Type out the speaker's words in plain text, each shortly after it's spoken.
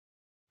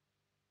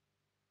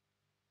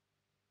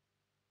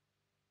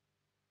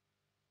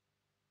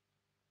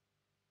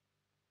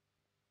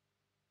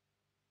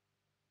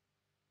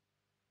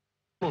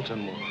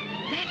Hamilton Moore.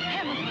 That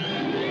Hamilton.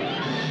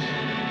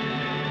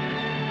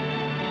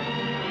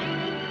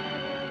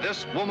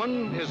 This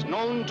woman is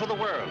known to the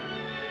world.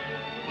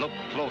 Look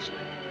closely.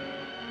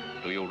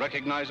 Do you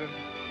recognize her?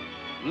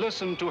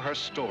 Listen to her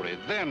story,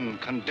 then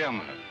condemn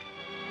her,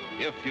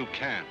 if you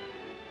can.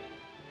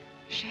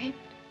 Ashamed?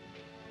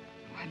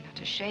 Oh, I'm not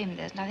ashamed.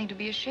 There's nothing to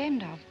be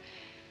ashamed of.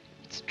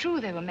 It's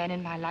true there were men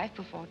in my life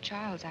before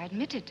Charles. I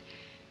admit it.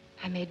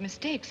 I made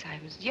mistakes. I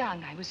was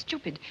young. I was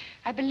stupid.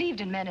 I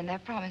believed in men and their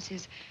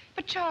promises.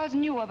 But Charles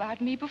knew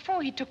about me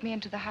before he took me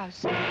into the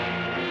house.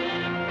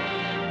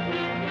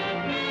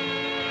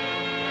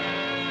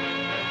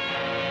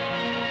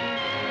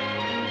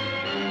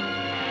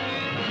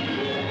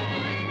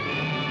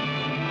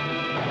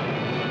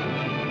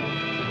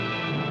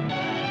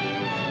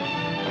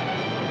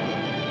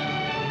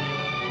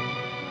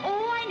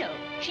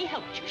 She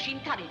helped you. She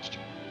encouraged you.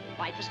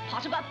 Why, it was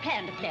part of our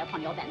plan to play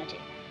upon your vanity.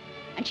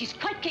 And she's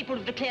quite capable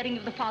of declaring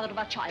you the father of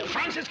our child.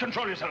 Francis,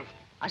 control yourself.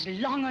 As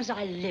long as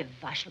I live,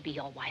 I shall be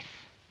your wife.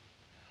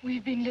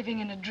 We've been living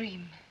in a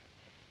dream.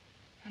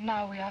 And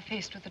now we are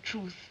faced with the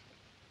truth.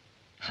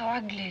 How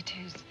ugly it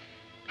is.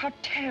 How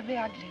terribly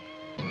ugly.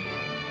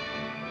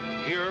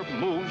 Here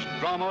moves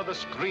drama the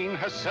screen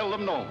has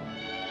seldom known.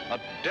 A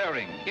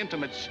daring,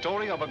 intimate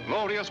story of a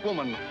glorious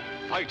woman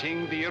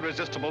fighting the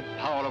irresistible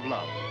power of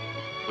love.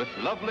 With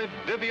lovely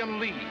Vivian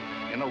Leigh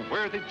in a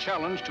worthy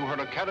challenge to her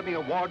Academy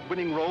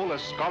Award-winning role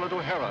as Scarlett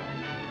O'Hara,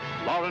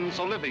 Laurence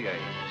Olivier.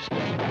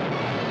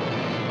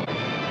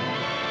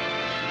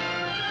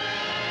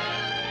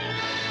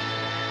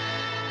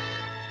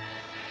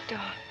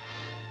 Darling.